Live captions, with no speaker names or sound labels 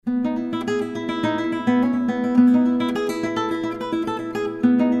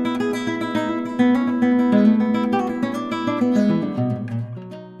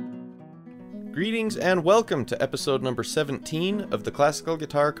and welcome to episode number 17 of the Classical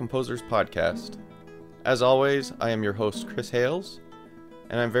Guitar Composers Podcast. As always, I am your host, Chris Hales,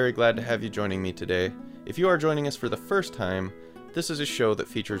 and I'm very glad to have you joining me today. If you are joining us for the first time, this is a show that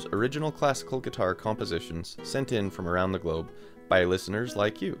features original classical guitar compositions sent in from around the globe by listeners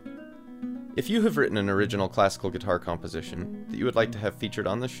like you. If you have written an original classical guitar composition that you would like to have featured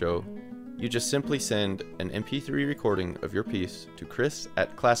on the show, you just simply send an MP3 recording of your piece to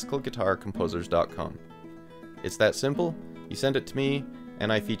chris@classicalguitarcomposers.com. It's that simple. You send it to me,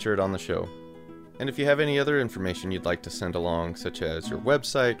 and I feature it on the show. And if you have any other information you'd like to send along, such as your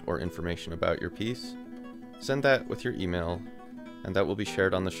website or information about your piece, send that with your email, and that will be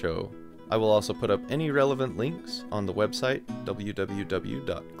shared on the show. I will also put up any relevant links on the website,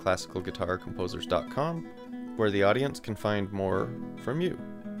 www.classicalguitarcomposers.com, where the audience can find more from you.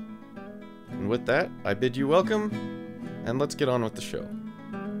 And with that, I bid you welcome, and let's get on with the show.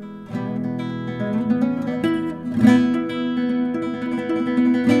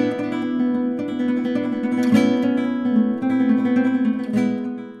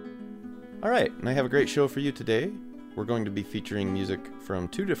 Alright, and I have a great show for you today. We're going to be featuring music from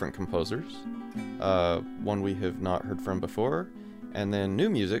two different composers, one we have not heard from before, and then new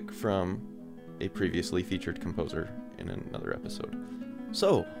music from a previously featured composer in another episode.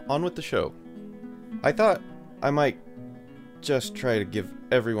 So, on with the show. I thought I might just try to give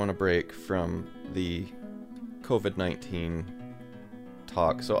everyone a break from the COVID-19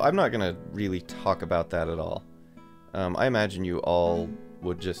 talk, so I'm not going to really talk about that at all. I imagine you all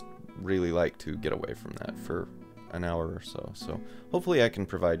would just really like to get away from that for an hour or so hopefully I can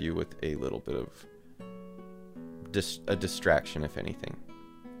provide you with a little bit of a distraction, if anything.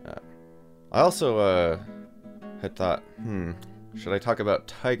 I also had thought, should I talk about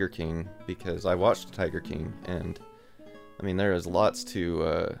Tiger King? Because I watched Tiger King, and I mean, there is lots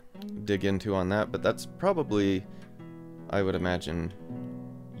to dig into on that, but that's probably, I would imagine,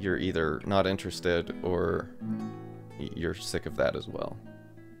 you're either not interested or you're sick of that as well.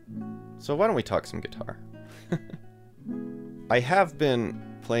 So why don't we talk some guitar? I have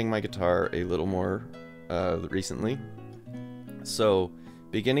been playing my guitar a little more recently. So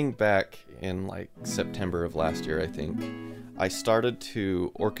beginning back in like September of last year, I think, I started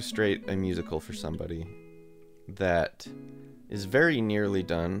to orchestrate a musical for somebody that is very nearly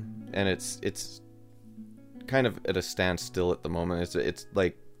done, and it's kind of at a standstill at the moment. It's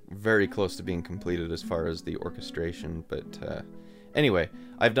like very close to being completed as far as the orchestration, but anyway,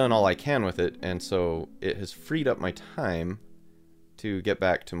 I've done all I can with it, and so it has freed up my time to get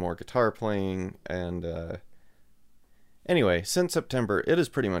back to more guitar playing, and anyway, since September, it has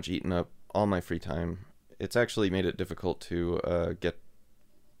pretty much eaten up all my free time. It's actually made it difficult to get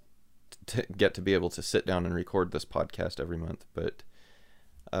to be able to sit down and record this podcast every month, but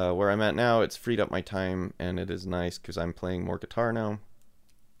where I'm at now, it's freed up my time, and it is nice because I'm playing more guitar now,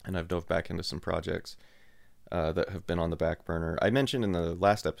 and I've dove back into some projects that have been on the back burner. I mentioned in the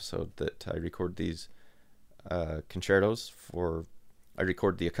last episode that I record these concertos I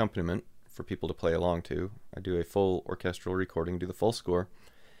record the accompaniment for people to play along to. I do a full orchestral recording, do the full score,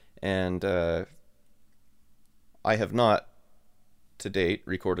 and I have not, to date,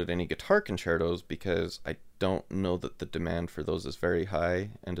 recorded any guitar concertos because I don't know that the demand for those is very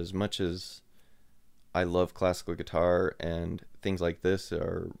high, and as much as I love classical guitar and things like this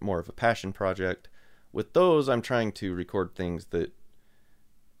are more of a passion project, with those I'm trying to record things that,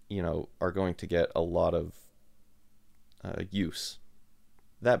 you know, are going to get a lot of use.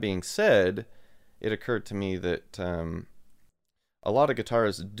 That being said, it occurred to me that a lot of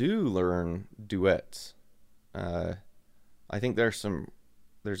guitarists do learn duets. I think there's a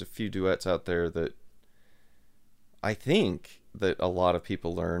few duets out there that I think that a lot of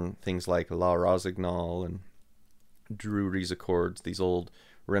people learn, things like La Rossignol and Drury's Accords, these old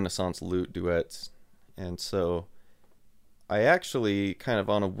Renaissance lute duets. And so I actually, kind of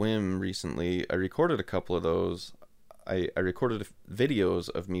on a whim recently, I recorded a couple of those. I recorded videos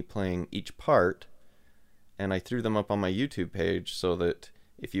of me playing each part, and I threw them up on my YouTube page so that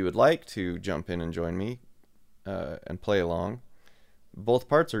if you would like to jump in and join me and play along, both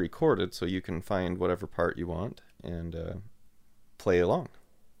parts are recorded, so you can find whatever part you want and play along.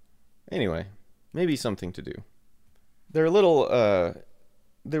 Anyway, maybe something to do. They're a little,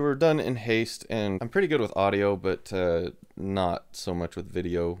 they were done in haste, and I'm pretty good with audio, but not so much with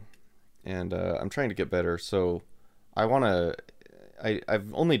video, and I'm trying to get better, so I've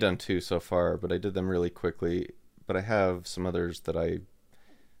only done two so far, but I did them really quickly, but I have some others that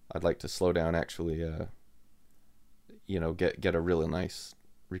I'd like to slow down, actually, get a really nice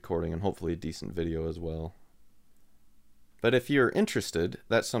recording and hopefully a decent video as well. But if you're interested,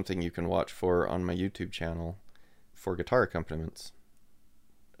 that's something you can watch for on my YouTube channel for guitar accompaniments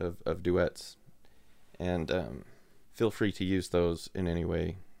of duets. And feel free to use those in any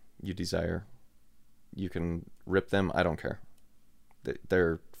way you desire. You can rip them. I don't care.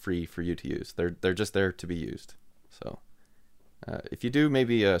 They're free for you to use. They're just there to be used. So if you do,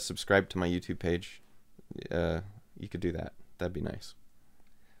 maybe subscribe to my YouTube page. You could do that. That'd be nice.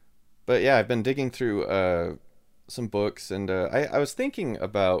 But yeah, I've been digging through some books, and I was thinking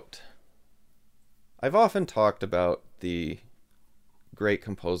about... I've often talked about the great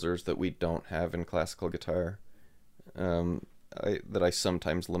composers that we don't have in classical guitar. That I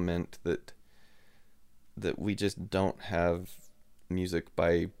sometimes lament that we just don't have music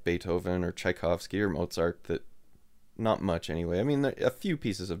by Beethoven or Tchaikovsky or Mozart. That, not much anyway. I mean, a few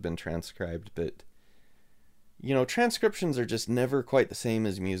pieces have been transcribed, but you know, transcriptions are just never quite the same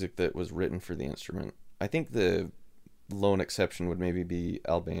as music that was written for the instrument. I think the lone exception would maybe be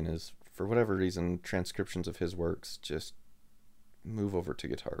Albéniz. For whatever reason, transcriptions of his works just move over to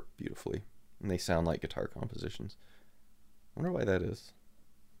guitar beautifully, and they sound like guitar compositions. I wonder why that is.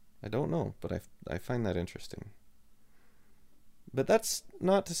 I don't know, but I find that interesting. But that's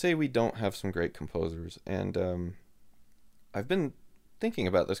not to say we don't have some great composers, and I've been thinking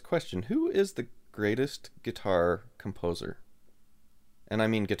about this question: who is the greatest guitar composer? And I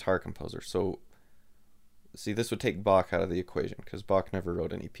mean guitar composer. So, see, this would take Bach out of the equation, because Bach never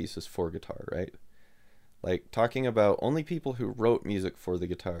wrote any pieces for guitar, right? Like, talking about only people who wrote music for the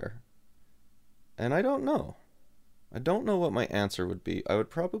guitar. And I don't know. I don't know what my answer would be. I would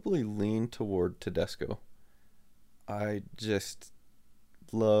probably lean toward Tedesco. I just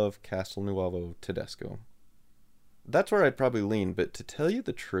love Castelnuovo Tedesco. That's where I'd probably lean, but to tell you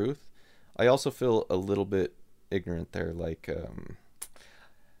the truth, I also feel a little bit ignorant there. Like,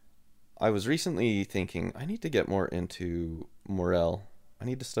 I was recently thinking I need to get more into Morel. I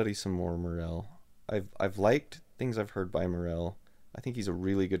need to study some more Morel. I've liked things I've heard by Morel. I think he's a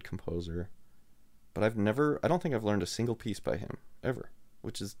really good composer. But I don't think I've learned a single piece by him, ever.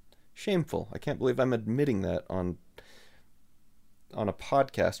 Which is shameful. I can't believe I'm admitting that on a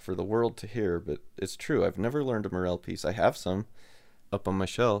podcast for the world to hear, but it's true. I've never learned a Morel piece. I have some up on my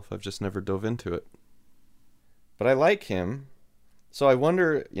shelf. I've just never dove into it. But I like him. So I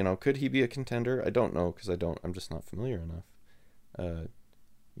wonder, you know, could he be a contender? I don't know, because I'm just not familiar enough.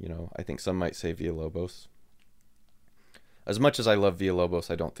 You know, I think some might say Villalobos. As much as I love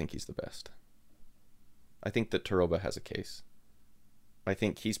Villalobos, I don't think he's the best. I think that Taroba has a case. I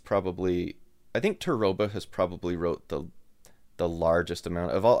think Taroba has probably wrote the largest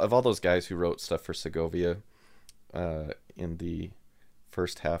amount of all those guys who wrote stuff for Segovia in the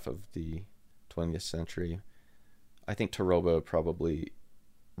first half of the 20th century. I think Taroba probably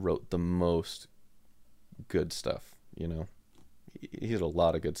wrote the most good stuff, you know. He had a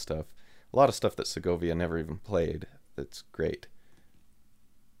lot of good stuff. A lot of stuff that Segovia never even played. That's great.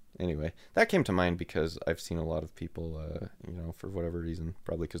 Anyway, that came to mind because I've seen a lot of people, you know, for whatever reason,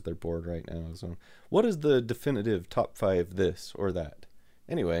 probably because they're bored right now. So, what is the definitive top 5 this or that?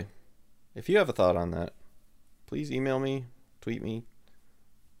 Anyway, if you have a thought on that, please email me, tweet me,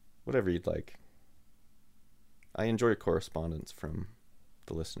 whatever you'd like. I enjoy correspondence from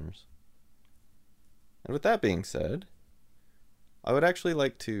the listeners. And with that being said, I would actually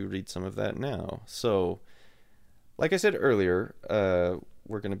like to read some of that now. So, like I said earlier,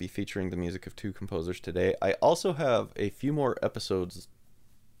 we're going to be featuring the music of 2 composers today. I also have a few more episodes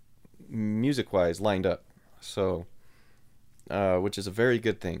music-wise lined up, so which is a very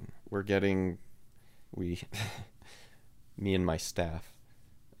good thing. Me and my staff,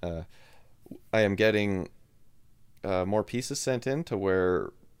 I am getting more pieces sent in to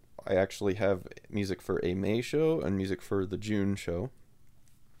where I actually have music for a May show and music for the June show.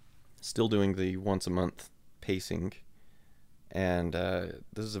 Still doing the once a month pacing, and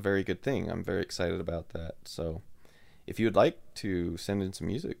this is a very good thing. I'm very excited about that. So if you would like to send in some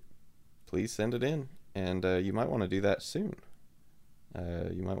music, please send it in, and you might want to do that soon.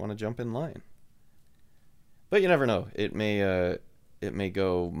 You might want to jump in line, but you never know. It may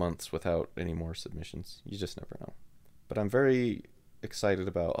go months without any more submissions. You just never know. But I'm very excited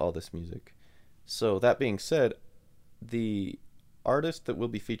about all this music. So that being said, the artist that we'll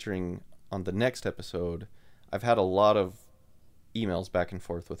be featuring on the next episode, I've had a lot of emails back and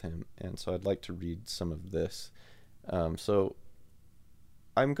forth with him, and so I'd like to read some of this. So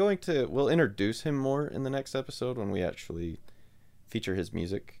we'll introduce him more in the next episode when we actually feature his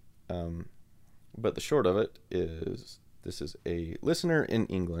music. But the short of it is, this is a listener in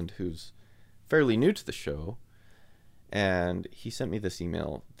England who's fairly new to the show, and he sent me this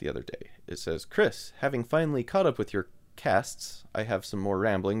email the other day. It says, "Chris, having finally caught up with your casts, I have some more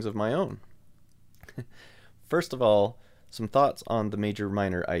ramblings of my own. First of all, some thoughts on the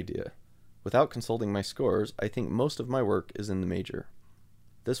major-minor idea. Without consulting my scores, I think most of my work is in the major.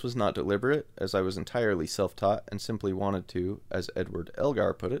 This was not deliberate, as I was entirely self-taught and simply wanted to, as Edward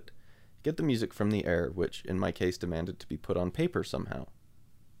Elgar put it, get the music from the air, which in my case demanded to be put on paper somehow.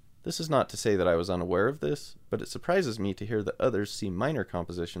 This is not to say that I was unaware of this, but it surprises me to hear that others see minor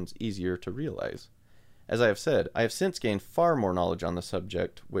compositions easier to realize. As I have said, I have since gained far more knowledge on the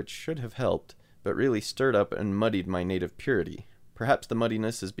subject, which should have helped, but really stirred up and muddied my native purity. Perhaps the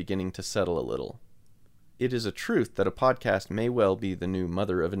muddiness is beginning to settle a little. It is a truth that a podcast may well be the new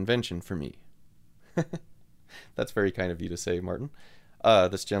mother of invention for me. That's very kind of you to say, Martin.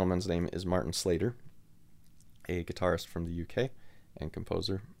 This gentleman's name is Martin Slater, a guitarist from the UK and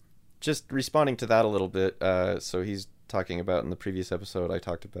composer. Just responding to that a little bit, so he's talking about in the previous episode I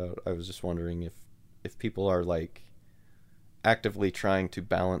was just wondering if people are like actively trying to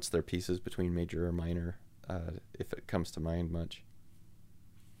balance their pieces between major or minor, if it comes to mind much.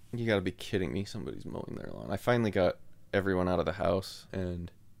 You gotta be kidding me, somebody's mowing their lawn. I finally got everyone out of the house and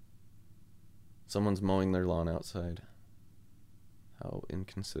someone's mowing their lawn outside. How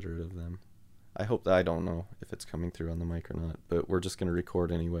inconsiderate of them. I hope that I don't know if it's coming through on the mic or not, but we're just gonna record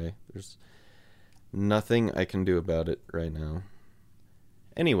anyway. There's nothing I can do about it right now.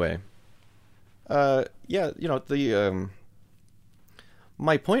 Anyway, my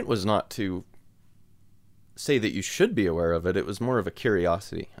point was not to say that you should be aware of it. It was more of a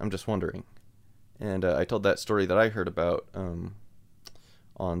curiosity. I'm just wondering. And I told that story that I heard about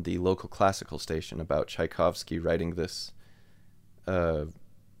on the local classical station about Tchaikovsky writing this, I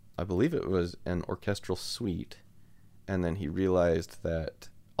believe it was an orchestral suite, and then he realized that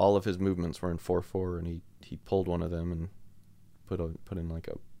all of his movements were in 4/4, and he pulled one of them and put in like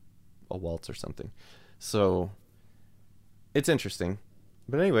a waltz or something. So it's interesting.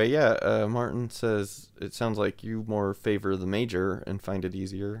 But anyway, yeah, Martin says it sounds like you more favor the major and find it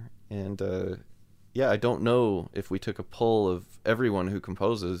easier. And yeah, I don't know if we took a poll of everyone who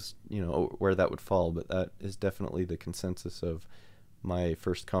composes, where that would fall, but that is definitely the consensus of my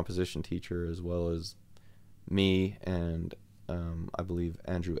first composition teacher, as well as me and I believe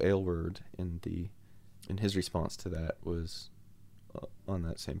Andrew Aylward in his response to that was on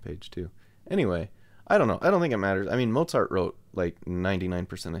that same page too. Anyway, I don't know. I don't think it matters. I mean, Mozart wrote like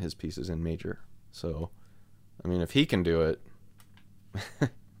 99% of his pieces in major. So, I mean, if he can do it,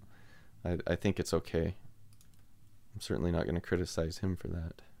 I think it's okay. I'm certainly not going to criticize him for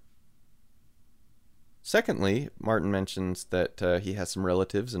that. Secondly, Martin mentions that he has some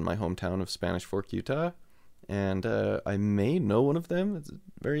relatives in my hometown of Spanish Fork, Utah, and I may know one of them. It's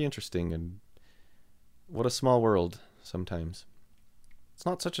very interesting, and what a small world sometimes. It's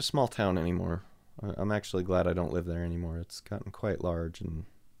not such a small town anymore. I'm actually glad I don't live there anymore. It's gotten quite large and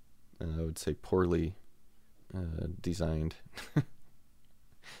I would say poorly designed.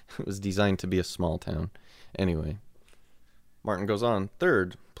 It was designed to be a small town. Anyway, Martin goes on.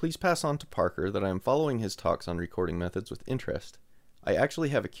 Third, please pass on to Parker that I am following his talks on recording methods with interest. I actually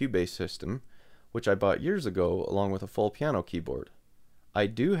have a Cubase system, which I bought years ago along with a full piano keyboard. I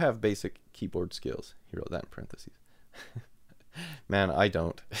do have basic keyboard skills. He wrote that in parentheses. Man, I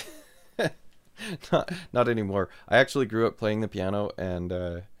don't. Not anymore. I actually grew up playing the piano, and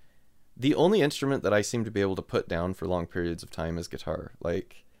the only instrument that I seem to be able to put down for long periods of time is guitar.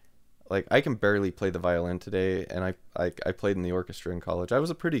 Like I can barely play the violin today, and I played in the orchestra in college. I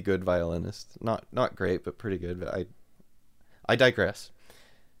was a pretty good violinist. Not great, but pretty good. But I digress.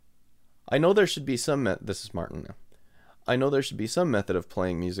 I know there should be some this is Martin now. I know there should be some method of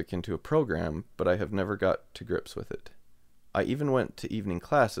playing music into a program, but I have never got to grips with it. I even went to evening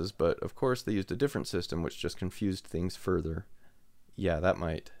classes, but of course they used a different system which just confused things further. Yeah, that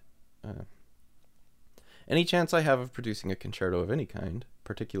might. Any chance I have of producing a concerto of any kind,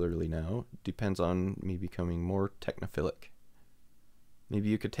 particularly now, depends on me becoming more technophilic. Maybe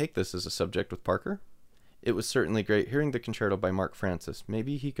you could take this as a subject with Parker? It was certainly great hearing the concerto by Mark Francis.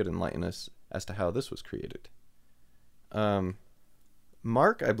 Maybe he could enlighten us as to how this was created.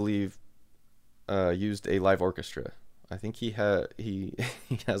 Mark, I believe, used a live orchestra. I think he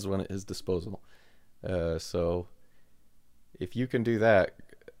has one at his disposal. So if you can do that,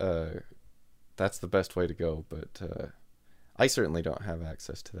 that's the best way to go. But I certainly don't have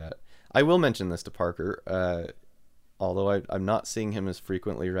access to that. I will mention this to Parker, although I'm not seeing him as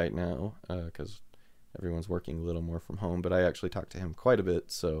frequently right now because everyone's working a little more from home. But I actually talk to him quite a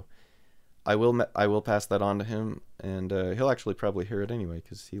bit, so I will pass that on to him, and he'll actually probably hear it anyway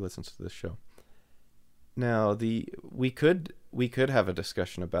because he listens to this show. Now, we could have a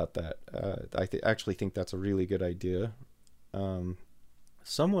discussion about that. Actually think that's a really good idea.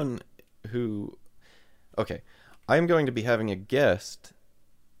 Someone who, okay, I'm going to be having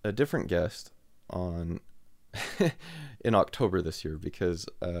a different guest on in October this year, because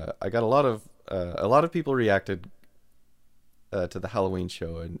I got a lot of people reacted to the Halloween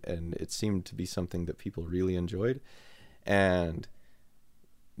show, and it seemed to be something that people really enjoyed. And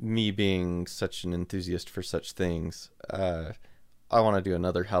me being such an enthusiast for such things, I want to do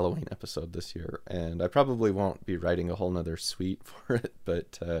another Halloween episode this year, and I probably won't be writing a whole nother suite for it,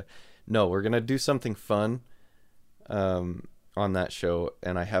 but no, we're going to do something fun on that show,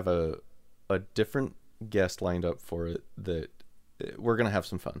 and I have a different guest lined up for it that we're going to have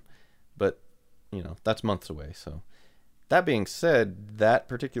some fun, but, that's months away. So that being said, that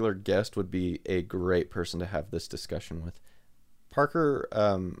particular guest would be a great person to have this discussion with. Parker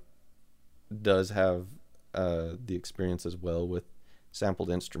does have the experience as well with sampled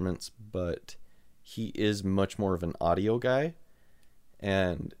instruments, but he is much more of an audio guy,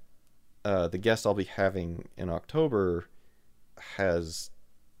 and the guest I'll be having in October has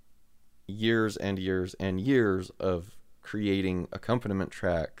years and years and years of creating accompaniment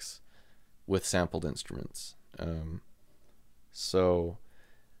tracks with sampled instruments. So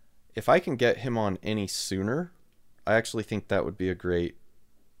if I can get him on any sooner, I actually think that would be a great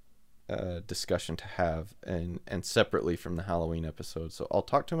discussion to have, and separately from the Halloween episode. So I'll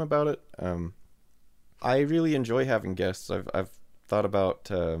talk to him about it. I really enjoy having guests. I've thought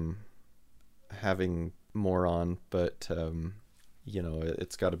about having more on, but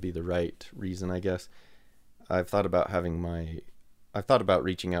it's got to be the right reason, I guess. I've thought about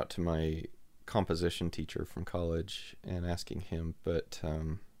reaching out to my composition teacher from college and asking him, but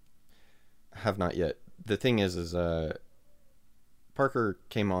have not yet. The thing is Parker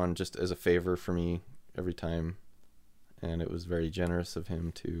came on just as a favor for me every time, and it was very generous of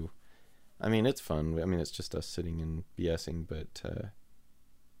him to. I mean, it's fun. I mean, it's just us sitting and BSing, but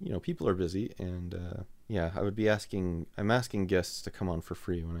people are busy, and I'm asking guests to come on for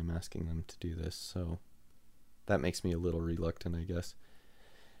free when I'm asking them to do this, so that makes me a little reluctant, I guess.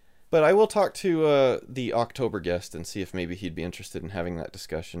 But I will talk to the October guest and see if maybe he'd be interested in having that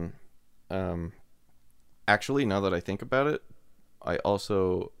discussion. Actually, now that I think about it, I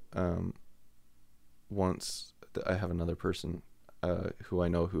also I have another person who I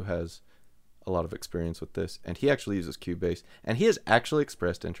know who has a lot of experience with this, and he actually uses Cubase, and he has actually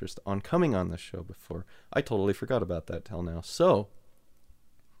expressed interest on coming on this show before. I totally forgot about that till now. So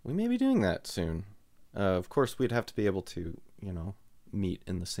we may be doing that soon. Of course, we'd have to be able to, meet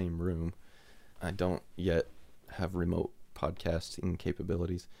in the same room. I don't yet have remote podcasting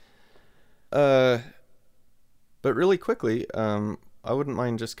capabilities. But really quickly, I wouldn't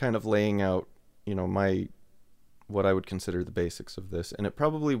mind just kind of laying out, what I would consider the basics of this, and it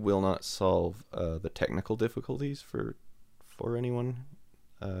probably will not solve the technical difficulties for anyone,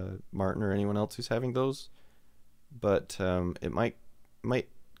 Martin or anyone else who's having those, but it might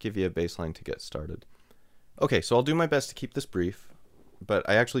give you a baseline to get started. Okay, so I'll do my best to keep this brief, but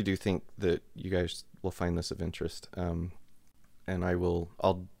I actually do think that you guys will find this of interest, and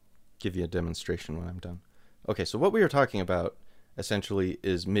I'll give you a demonstration when I'm done. Okay, so what we are talking about essentially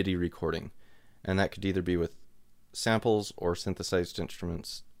is MIDI recording, and that could either be with samples or synthesized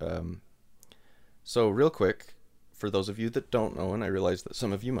instruments. So real quick, for those of you that don't know, and I realize that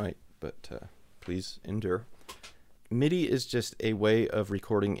some of you might, but please endure. MIDI is just a way of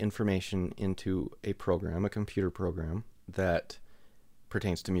recording information into a program, a computer program, that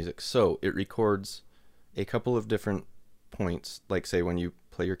pertains to music. So it records a couple of different points, like say when you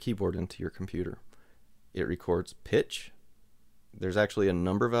play your keyboard into your computer. It records pitch. There's actually a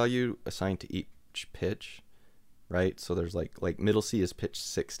number value assigned to each pitch, right? So there's like middle C is pitch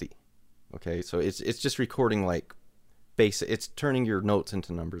 60. Okay, so it's just recording like basic. It's turning your notes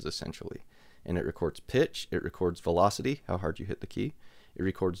into numbers essentially. And it records pitch, it records velocity, how hard you hit the key. It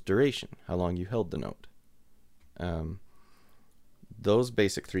records duration, how long you held the note. Those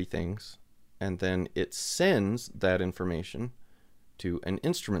basic three things. And then it sends that information to an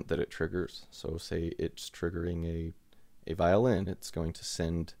instrument that it triggers. So say it's triggering a violin. It's going to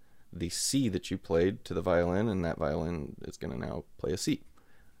send the C that you played to the violin, and that violin is going to now play a C.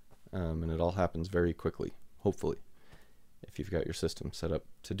 And it all happens very quickly, hopefully, if you've got your system set up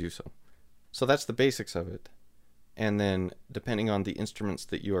to do so. So that's the basics of it. And then depending on the instruments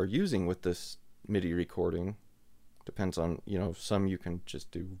that you are using with this MIDI recording, depends on, some you can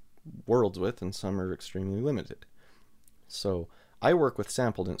just do worlds with and some are extremely limited. So I work with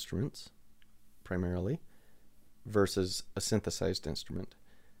sampled instruments primarily versus a synthesized instrument.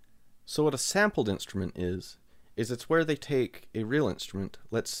 So what a sampled instrument is it's where they take a real instrument,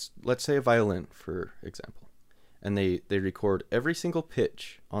 let's say a violin, for example, and they record every single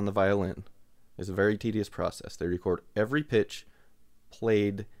pitch on the violin. It's a very tedious process. They record every pitch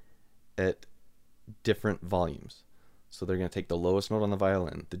played at different volumes. So they're going to take the lowest note on the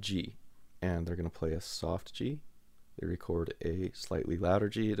violin, the G, and they're going to play a soft G. They record a slightly louder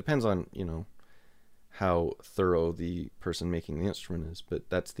G. It depends on, how thorough the person making the instrument is, but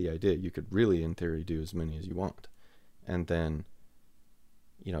that's the idea. You could really, in theory, do as many as you want. And then,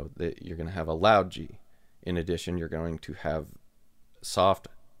 you're going to have a loud G. In addition, you're going to have soft,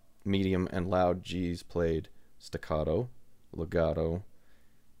 medium, and loud Gs played staccato, legato,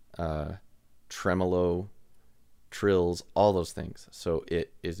 tremolo, trills, all those things. So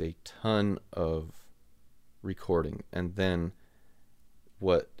it is a ton of recording. And then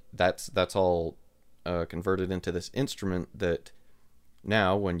that's all converted into this instrument that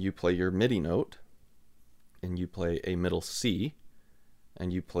now when you play your MIDI note and you play a middle C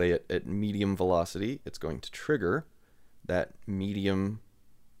and you play it at medium velocity, it's going to trigger that medium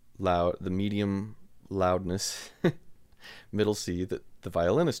loudness middle C that the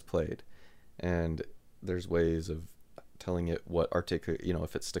violinist played. And there's ways of telling it what articulate,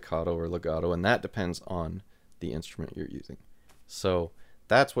 if it's staccato or legato, and that depends on the instrument you're using. So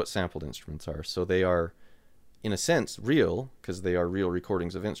that's what sampled instruments are. So they are, in a sense, real, because they are real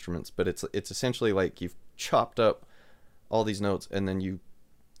recordings of instruments, but it's essentially like you've chopped up all these notes and then you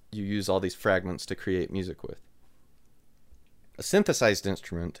use all these fragments to create music with. A synthesized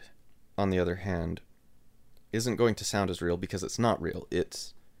instrument, on the other hand, isn't going to sound as real because it's not real.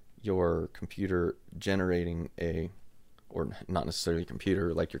 It's your computer generating or not necessarily a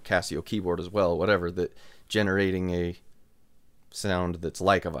computer, like your Casio keyboard as well, whatever, that generating a sound that's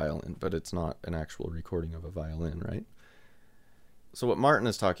like a violin, but it's not an actual recording of a violin, right? So what Martin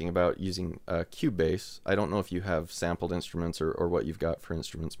is talking about using Cubase, I don't know if you have sampled instruments or what you've got for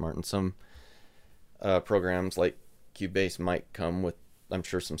instruments, Martin. Some programs like Cubase might come with, I'm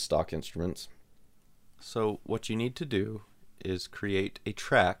sure, some stock instruments. So what you need to do is create a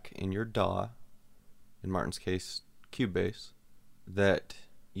track in your DAW, in Martin's case, Cubase, that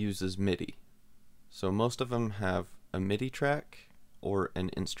uses MIDI. So most of them have a MIDI track or an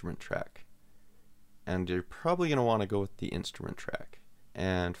instrument track. And you're probably going to want to go with the instrument track.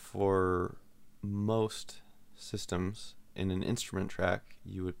 And for most systems, in an instrument track,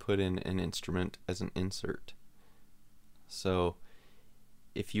 you would put in an instrument as an insert. So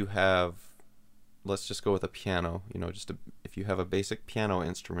if you have, let's just go with a piano, if you have a basic piano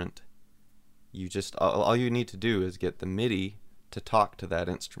instrument, all you need to do is get the MIDI to talk to that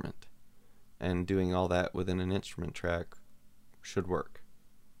instrument. And doing all that within an instrument track should work.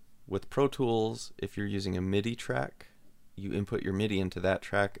 With Pro Tools, if you're using a MIDI track, you input your MIDI into that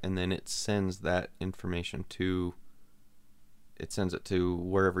track and then it sends that information to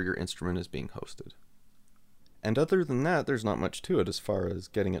wherever your instrument is being hosted. And other than that, there's not much to it as far as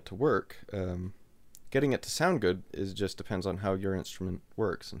getting it to work. Getting it to sound good just depends on how your instrument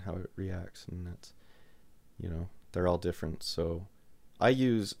works and how it reacts, and that's, they're all different. So I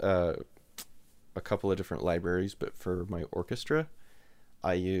use a couple of different libraries, but for my orchestra,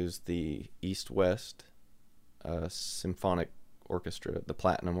 I use the East-West Symphonic Orchestra, the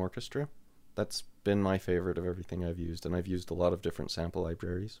Platinum Orchestra. That's been my favorite of everything I've used, and I've used a lot of different sample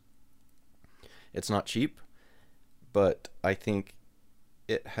libraries. It's not cheap, but I think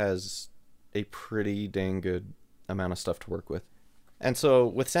it has a pretty dang good amount of stuff to work with. And so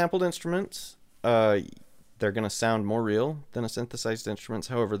with sampled instruments, they're going to sound more real than a synthesized instruments.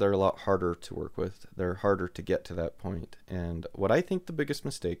 However, they're a lot harder to work with. They're harder to get to that point. And what I think the biggest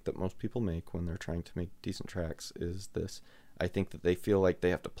mistake that most people make when they're trying to make decent tracks is this. I think that they feel like they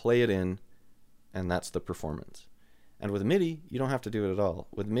have to play it in, and that's the performance. And with MIDI, you don't have to do it at all.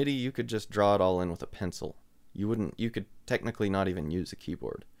 With MIDI, you could just draw it all in with a pencil. You could technically not even use a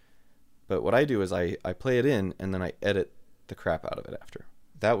keyboard. But what I do is I play it in, and then I edit the crap out of it after.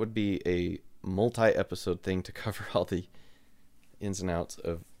 That would be a multi-episode thing to cover all the ins and outs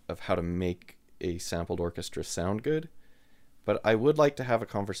of how to make a sampled orchestra sound good. But I would like to have a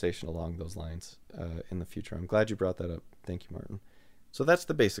conversation along those lines in the future. I'm glad you brought that up. Thank you, Martin. So that's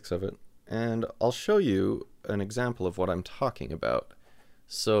the basics of it. And I'll show you an example of what I'm talking about.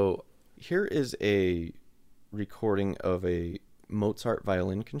 So here is a recording of a Mozart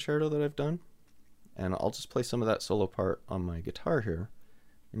violin concerto that I've done. And I'll just play some of that solo part on my guitar here,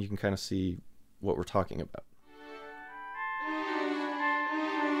 and you can kind of see what we're talking about.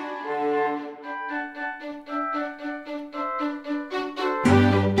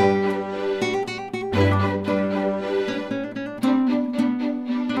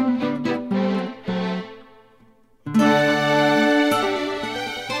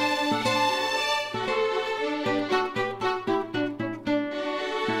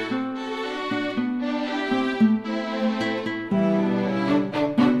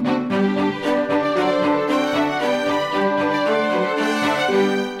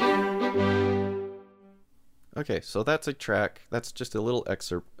 Okay, so that's a track. That's just a little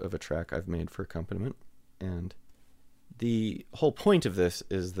excerpt of a track I've made for accompaniment. And the whole point of this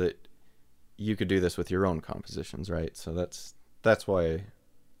is that you could do this with your own compositions, right? So that's why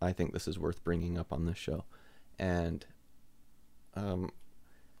I think this is worth bringing up on this show. And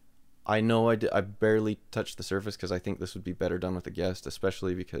I know I barely touched the surface because I think this would be better done with a guest,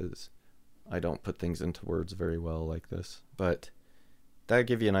 especially because I don't put things into words very well like this. But that'll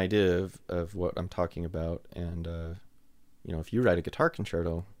give you an idea of what I'm talking about. And, if you write a guitar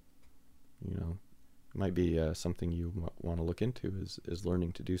concerto, it might be something you want to look into is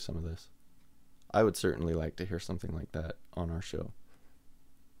learning to do some of this. I would certainly like to hear something like that on our show.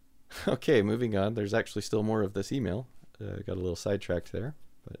 Okay, moving on. There's actually still more of this email. Got a little sidetracked there.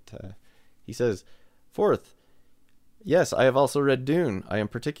 But he says, fourth, yes, I have also read Dune. I am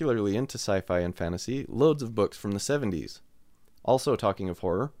particularly into sci-fi and fantasy. Loads of books from the 70s. Also, talking of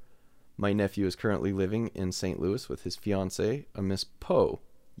horror, my nephew is currently living in St. Louis with his fiancée, a Miss Poe.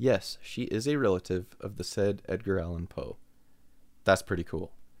 Yes, she is a relative of the said Edgar Allan Poe. That's pretty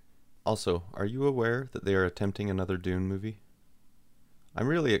cool. Also, are you aware that they are attempting another Dune movie? I'm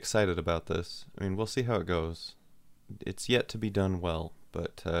really excited about this. I mean, we'll see how it goes. It's yet to be done well,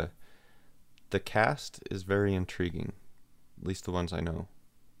 but the cast is very intriguing, at least the ones I know.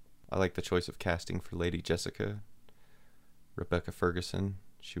 I like the choice of casting for Lady Jessica, Rebecca Ferguson.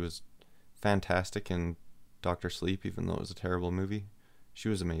 She was fantastic in Dr. Sleep, even though it was a terrible movie. She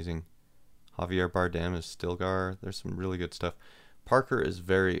was amazing. Javier Bardem is Stilgar. There's some really good stuff. Parker is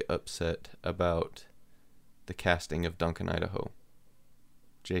very upset about the casting of Duncan Idaho,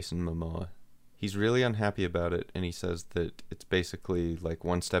 Jason Momoa. He's really unhappy about it, and he says that it's basically like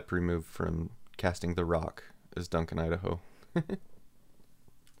one step removed from casting The Rock as Duncan Idaho.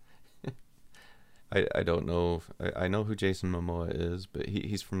 I don't know. I know who Jason Momoa is, but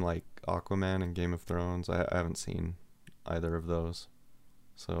he's from like Aquaman and Game of Thrones. I haven't seen either of those,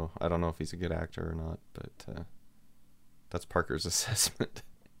 so I don't know if he's a good actor or not. But that's Parker's assessment.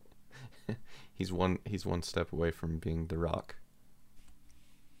 He's one step away from being The Rock.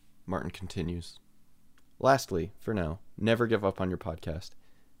 Martin continues. Lastly, for now, never give up on your podcast.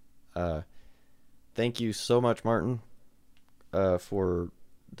 Thank you so much, Martin, for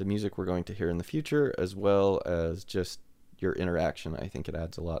the music we're going to hear in the future, as well as just your interaction. I think it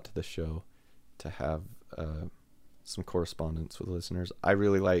adds a lot to the show to have some correspondence with listeners. I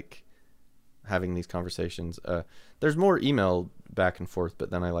really like having these conversations. There's more email back and forth,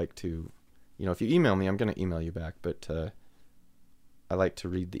 but then I like to, if you email me, I'm going to email you back, but I like to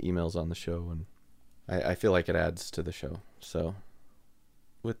read the emails on the show, and I feel like it adds to the show. So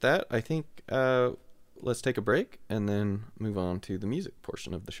with that, I think let's take a break and then move on to the music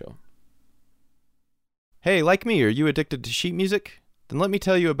portion of the show. Hey, like me, are you addicted to sheet music? Then let me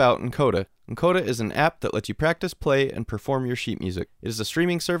tell you about Encoda. Encoda is an app that lets you practice, play, and perform your sheet music. It is a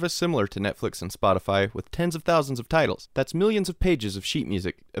streaming service similar to Netflix and Spotify with tens of thousands of titles. That's millions of pages of sheet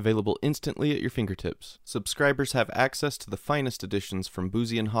music available instantly at your fingertips. Subscribers have access to the finest editions from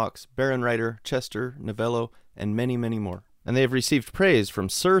Boozy and Hawkes, Baron Writer, Chester, Novello, and many, many more. And they have received praise from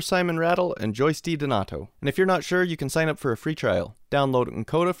Sir Simon Rattle and Joyce D. Donato. And if you're not sure, you can sign up for a free trial. Download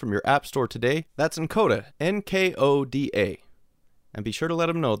Encoda from your app store today. That's Encoda, Nkoda. And be sure to let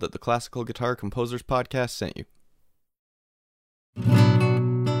them know that the Classical Guitar Composers Podcast sent you.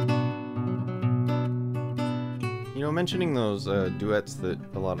 Mentioning those duets that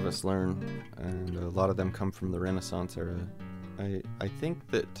a lot of us learn, and a lot of them come from the Renaissance era, I think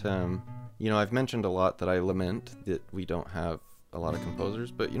that, I've mentioned a lot that I lament that we don't have a lot of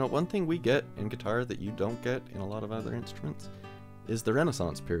composers, but, one thing we get in guitar that you don't get in a lot of other instruments is the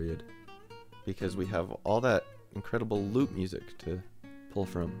Renaissance period, because we have all that incredible loop music to pull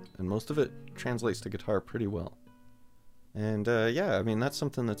from, and most of it translates to guitar pretty well. And that's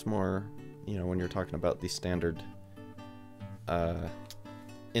something that's more, when you're talking about the standard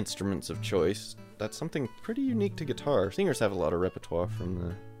instruments of choice, that's something pretty unique to guitar. Singers have a lot of repertoire from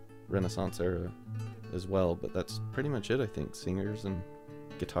the Renaissance era as well, but that's pretty much it, I think. Singers and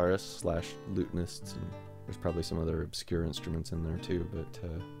guitarists / lutenists, and there's probably some other obscure instruments in there too, but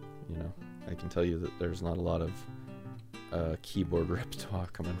I can tell you that there's not a lot of keyboard repertoire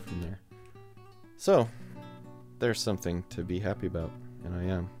coming from there. So there's something to be happy about, and I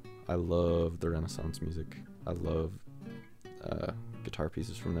am. I love the Renaissance music. I love guitar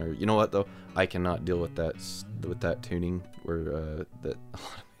pieces from there. You know what though? I cannot deal with that tuning where that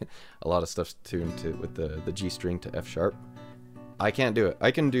a lot of stuff's tuned to with the G string to F sharp. I can't do it.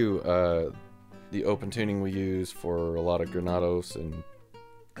 I can do the open tuning we use for a lot of Granados and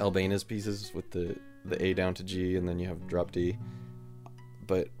Albana's pieces with the A down to G, and then you have drop D.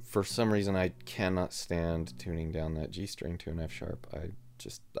 but for some reason I cannot stand tuning down that G string to an F sharp.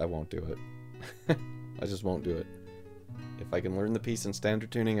 I won't do it. I just won't do it. If I can learn the piece in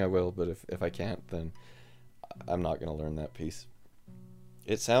standard tuning, I will, but if I can't, then I'm not going to learn that piece.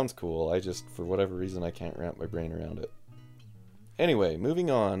 It sounds cool, I just, for whatever reason, I can't wrap my brain around it. Anyway,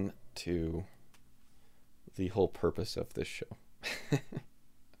 moving on to the whole purpose of this show.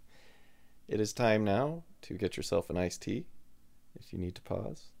 It is time now to get yourself an iced tea. If you need to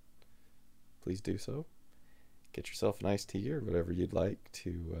pause, please do so. Get yourself an iced tea or whatever you'd like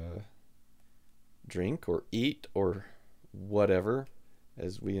to drink or eat or whatever,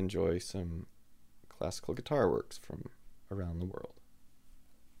 as we enjoy some classical guitar works from around the world.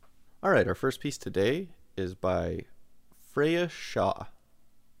 Alright, our first piece today is by Freya Shaw.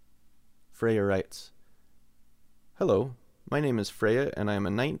 Freya writes, "Hello, my name is Freya and I am a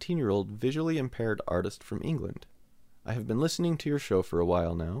 19-year-old visually impaired artist from England. I have been listening to your show for a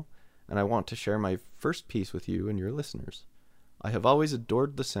while now, and I want to share my first piece with you and your listeners. I have always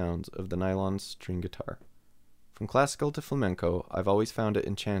adored the sounds of the nylon string guitar. From classical to flamenco, I've always found it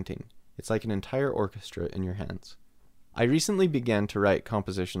enchanting. It's like an entire orchestra in your hands. I recently began to write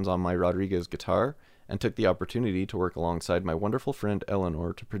compositions on my Rodriguez guitar and took the opportunity to work alongside my wonderful friend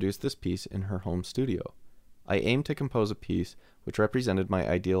Eleanor to produce this piece in her home studio. I aimed to compose a piece which represented my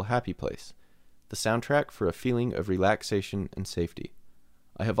ideal happy place, the soundtrack for a feeling of relaxation and safety.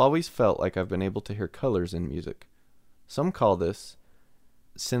 I have always felt like I've been able to hear colors in music. Some call this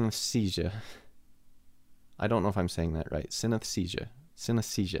synesthesia. I don't know if I'm saying that right. Synesthesia.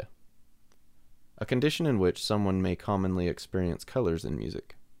 Synesthesia. A condition in which someone may commonly experience colors in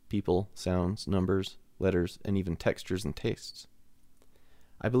music, people, sounds, numbers, letters, and even textures and tastes.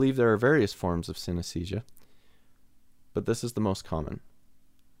 I believe there are various forms of synesthesia, but this is the most common.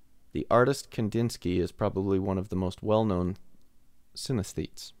 The artist Kandinsky is probably one of the most well-known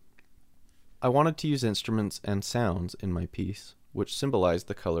synesthetes. I wanted to use instruments and sounds in my piece which symbolized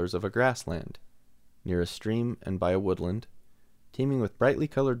the colors of a grassland, near a stream and by a woodland, teeming with brightly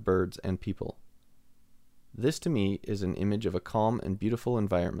colored birds and people. This to me is an image of a calm and beautiful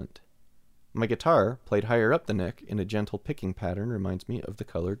environment. My guitar, played higher up the neck in a gentle picking pattern, reminds me of the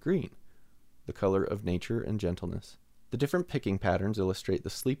color green, the color of nature and gentleness. The different picking patterns illustrate the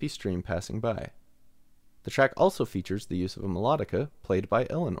sleepy stream passing by. The track also features the use of a melodica played by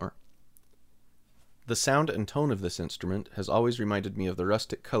Eleanor. The sound and tone of this instrument has always reminded me of the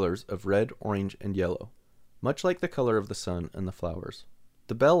rustic colors of red, orange, and yellow, much like the color of the sun and the flowers.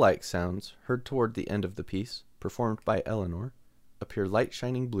 The bell-like sounds, heard toward the end of the piece, performed by Eleanor, appear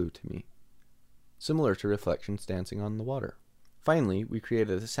light-shining blue to me, similar to reflections dancing on the water. Finally, we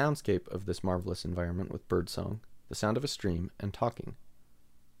created a soundscape of this marvelous environment with birdsong, the sound of a stream, and talking.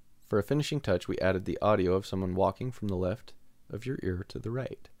 For a finishing touch, we added the audio of someone walking from the left of your ear to the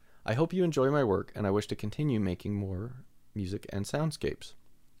right. I hope you enjoy my work, and I wish to continue making more music and soundscapes."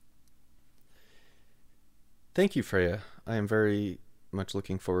 Thank you, Freya. I am very much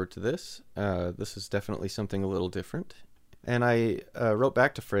looking forward to this. This is definitely something a little different. And I wrote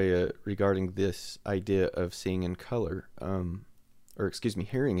back to Freya regarding this idea of seeing in color,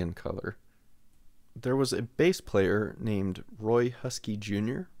 hearing in color. There was a bass player named Roy Husky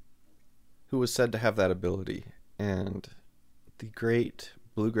Jr. who was said to have that ability, and the great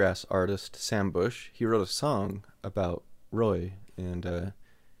bluegrass artist Sam Bush, he wrote a song about Roy, and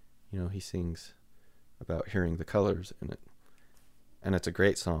he sings about hearing the colors in it, and it's a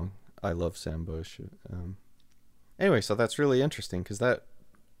great song. I love Sam Bush. Anyway, so that's really interesting, because that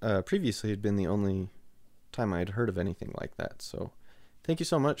previously had been the only time I had heard of anything like that. So thank you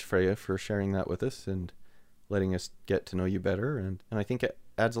so much, Freya, for sharing that with us and letting us get to know you better, and I think it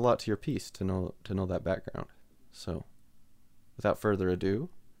adds a lot to your piece to know that background. So without further ado,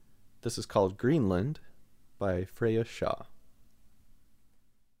 this is called Greenland by Freya Shaw.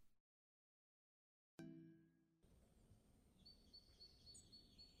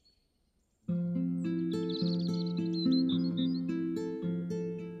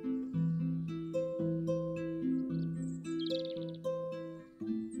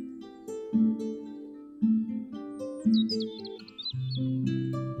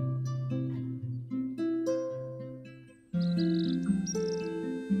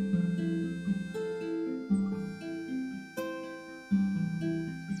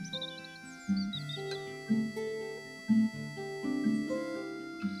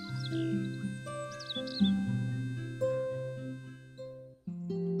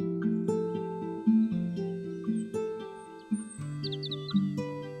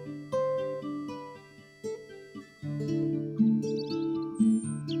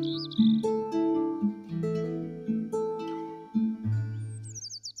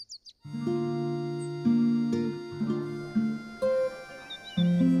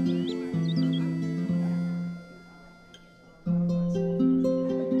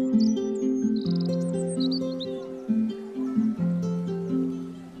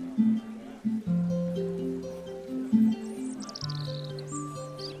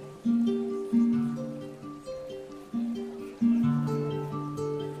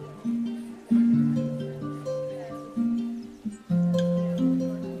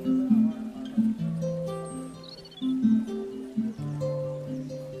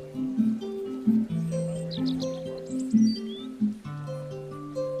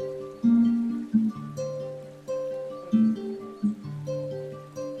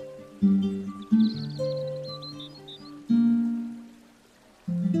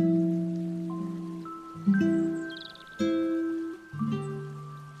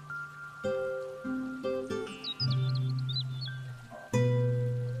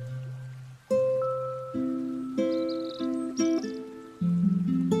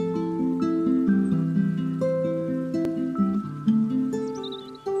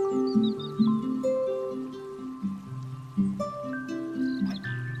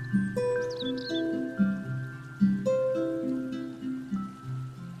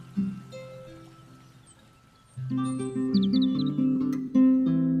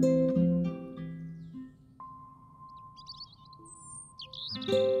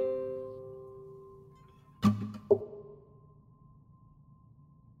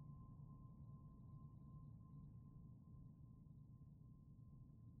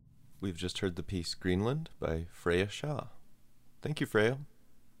 We've just heard the piece Greenland by Freya Shaw. Thank you, Freya.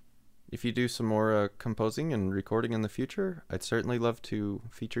 If you do some more composing and recording in the future, I'd certainly love to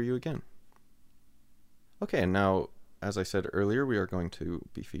feature you again. Okay, and now, as I said earlier, we are going to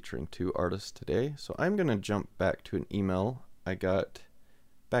be featuring 2 artists today, so I'm going to jump back to an email I got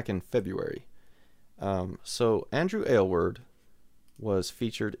back in February. So Andrew Aylward was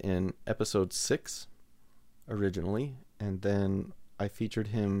featured in episode 6 originally, and then I featured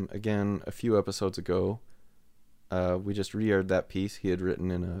him again a few episodes ago. We just re-aired that piece he had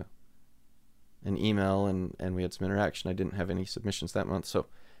written in an email, and we had some interaction. I didn't have any submissions that month, so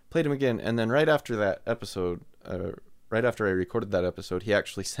played him again. And then right after that episode, right after I recorded that episode, he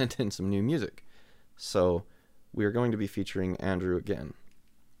actually sent in some new music. So we are going to be featuring Andrew again.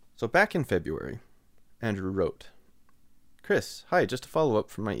 So back in February, Andrew wrote, "Chris, hi, just a follow-up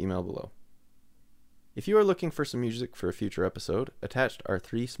from my email below. If you are looking for some music for a future episode, attached are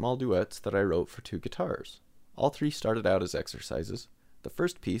 3 small duets that I wrote for 2 guitars. All 3 started out as exercises. The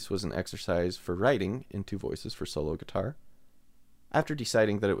first piece was an exercise for writing in 2 voices for solo guitar. After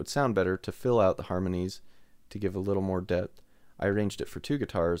deciding that it would sound better to fill out the harmonies to give a little more depth, I arranged it for 2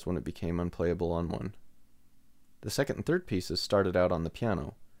 guitars when it became unplayable on one. The second and third pieces started out on the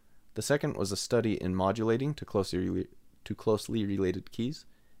piano. The second was a study in modulating to closely related keys,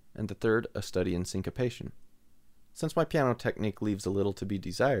 and the third a study in syncopation. Since my piano technique leaves a little to be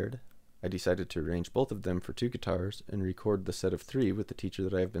desired, I decided to arrange both of them for 2 guitars and record the set of 3 with the teacher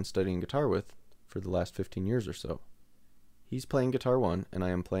that I have been studying guitar with for the last 15 years or so. He's playing guitar 1 and I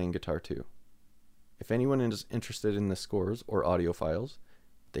am playing guitar 2. If anyone is interested in the scores or audio files,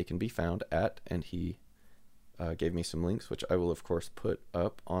 they can be found at," and he gave me some links, which I will of course put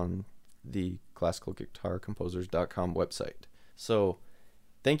up on the classicalguitarcomposers.com website. So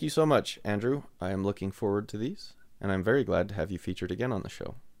thank you so much, Andrew. I am looking forward to these, and I'm very glad to have you featured again on the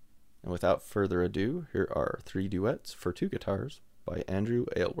show. And without further ado, here are 3 duets for 2 guitars by Andrew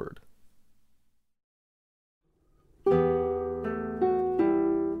Aylward.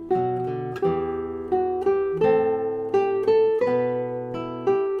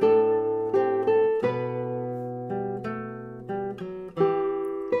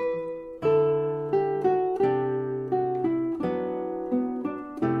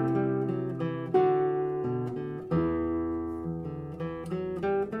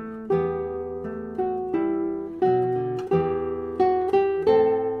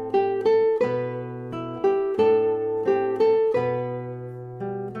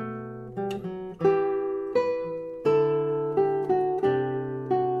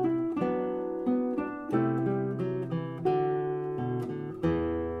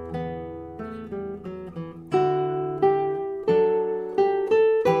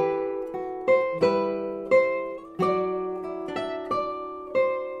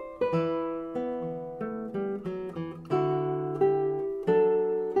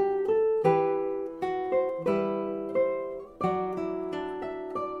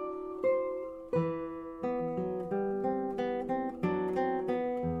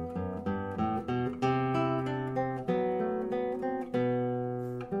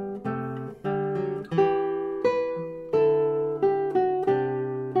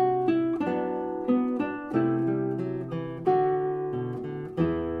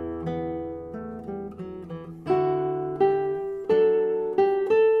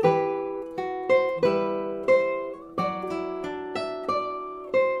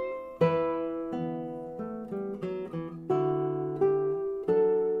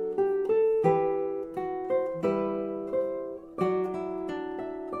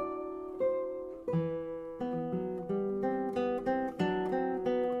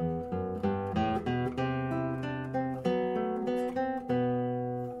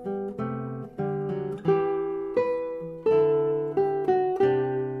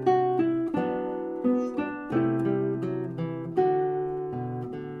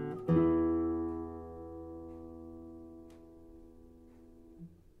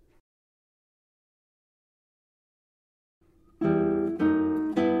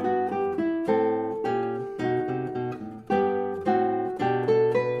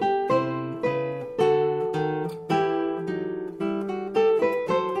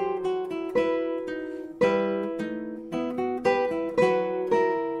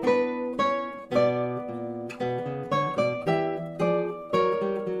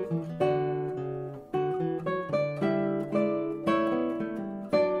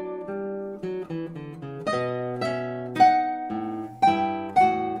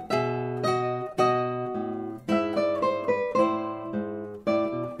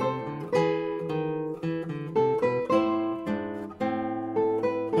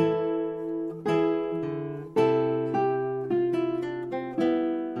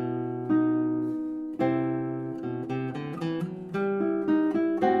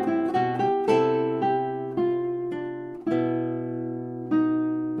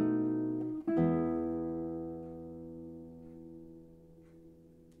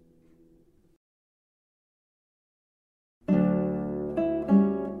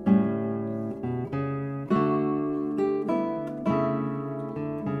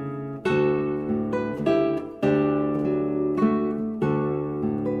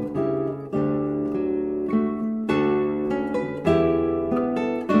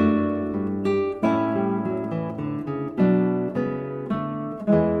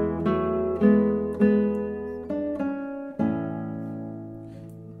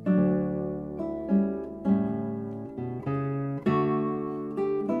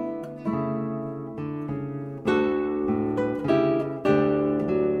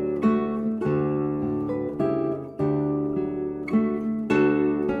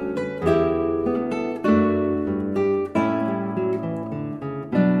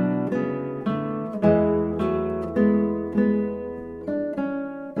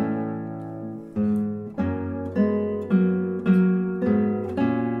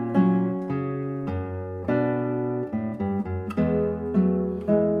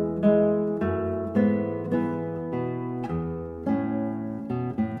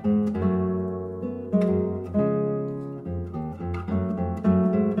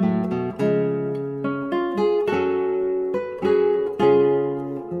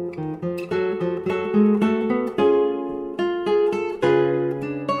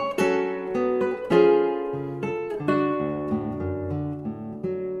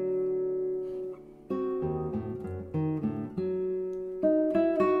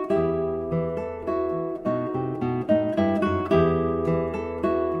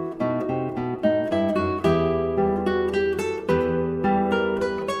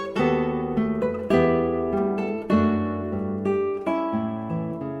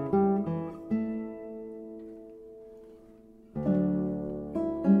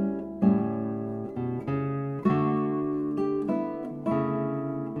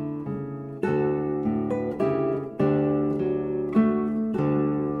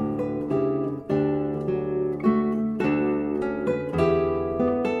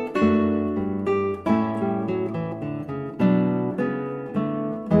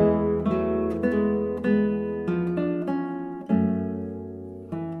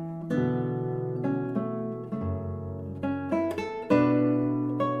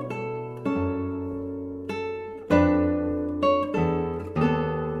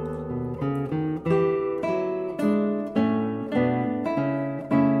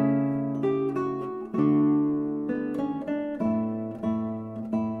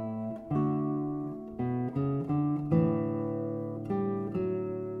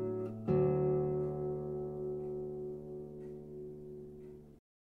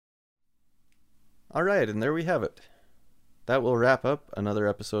 All right, and there we have it. That will wrap up another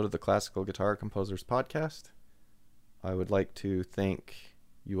episode of the Classical Guitar Composers Podcast. I would like to thank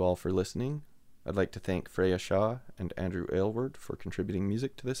you all for listening. I'd like to thank Freya Shaw and Andrew Aylward for contributing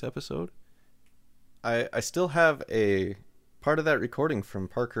music to this episode. I still have a part of that recording from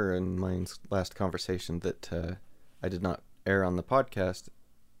Parker and mine's last conversation that I did not air on the podcast,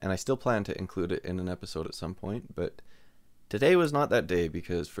 and I still plan to include it in an episode at some point, but today was not that day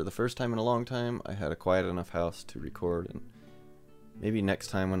because for the first time in a long time I had a quiet enough house to record, and maybe next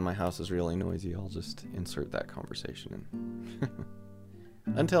time when my house is really noisy I'll just insert that conversation in.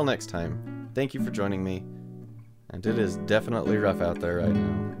 Until next time, thank you for joining me, and it is definitely rough out there right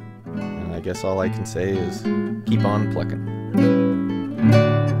now, and I guess all I can say is keep on plucking.